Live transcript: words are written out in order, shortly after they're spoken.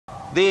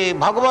The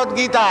Bhagavad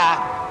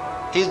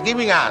Gita is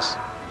giving us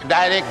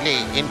directly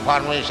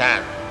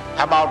information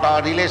about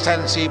our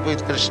relationship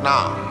with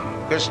Krishna.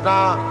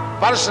 Krishna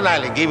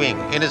personally giving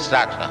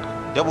instruction.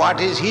 So what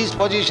is his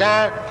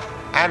position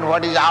and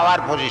what is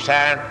our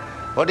position,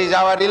 what is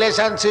our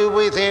relationship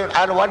with him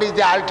and what is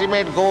the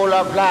ultimate goal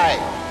of life.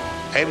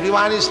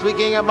 Everyone is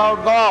speaking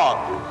about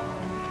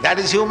God. That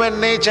is human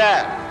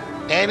nature.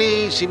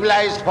 Any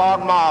civilized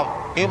form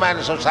of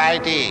human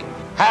society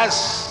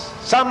has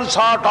some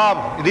sort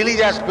of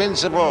religious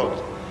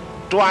principles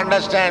to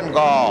understand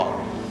God.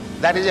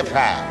 That is a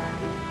fact.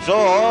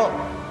 So,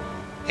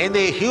 in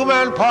the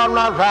human form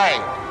of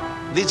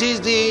life, this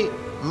is the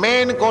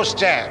main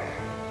question.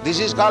 This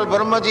is called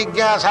Brahma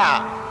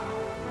Jigyasa.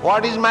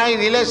 What is my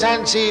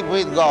relationship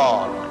with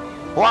God?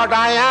 What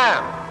I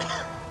am?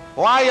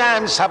 Why I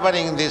am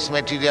suffering in this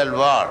material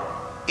world?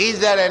 Is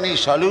there any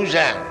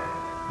solution?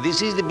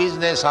 This is the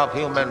business of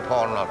human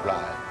form of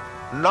life.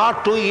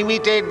 Not to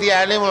imitate the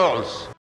animals.